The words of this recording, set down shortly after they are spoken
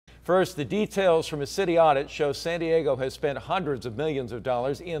First, the details from a city audit show San Diego has spent hundreds of millions of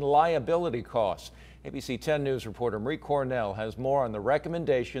dollars in liability costs. ABC 10 News reporter Marie Cornell has more on the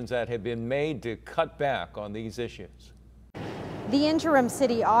recommendations that have been made to cut back on these issues. The interim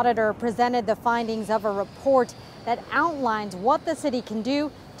city auditor presented the findings of a report that outlines what the city can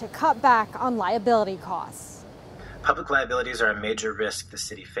do to cut back on liability costs. Public liabilities are a major risk the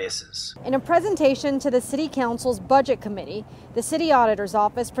city faces. In a presentation to the City Council's Budget Committee, the City Auditor's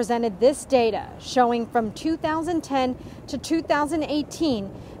Office presented this data showing from 2010 to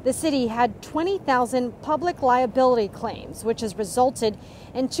 2018, the city had 20,000 public liability claims, which has resulted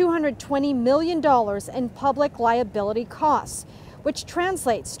in $220 million in public liability costs, which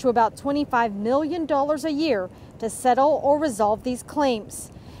translates to about $25 million a year to settle or resolve these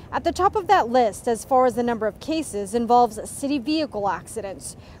claims. At the top of that list, as far as the number of cases, involves city vehicle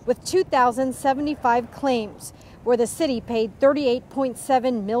accidents, with 2,075 claims, where the city paid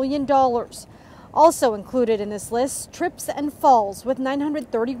 $38.7 million. Also included in this list, trips and falls, with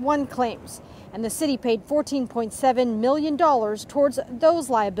 931 claims, and the city paid $14.7 million towards those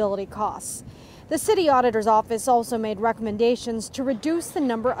liability costs. The City Auditor's Office also made recommendations to reduce the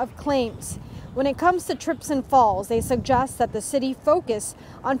number of claims. When it comes to trips and falls, they suggest that the city focus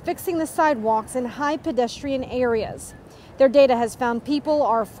on fixing the sidewalks in high pedestrian areas. Their data has found people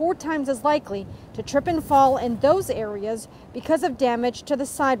are 4 times as likely to trip and fall in those areas because of damage to the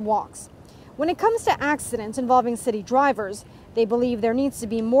sidewalks. When it comes to accidents involving city drivers, they believe there needs to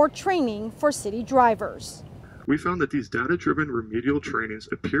be more training for city drivers. We found that these data-driven remedial trainings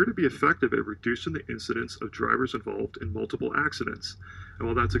appear to be effective at reducing the incidence of drivers involved in multiple accidents. And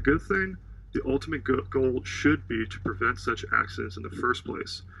while that's a good thing, the ultimate goal should be to prevent such accidents in the first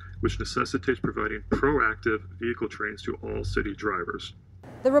place, which necessitates providing proactive vehicle trainings to all city drivers.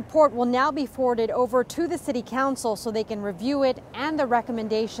 The report will now be forwarded over to the City Council so they can review it and the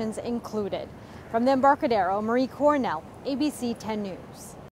recommendations included. From the Embarcadero, Marie Cornell, ABC 10 News.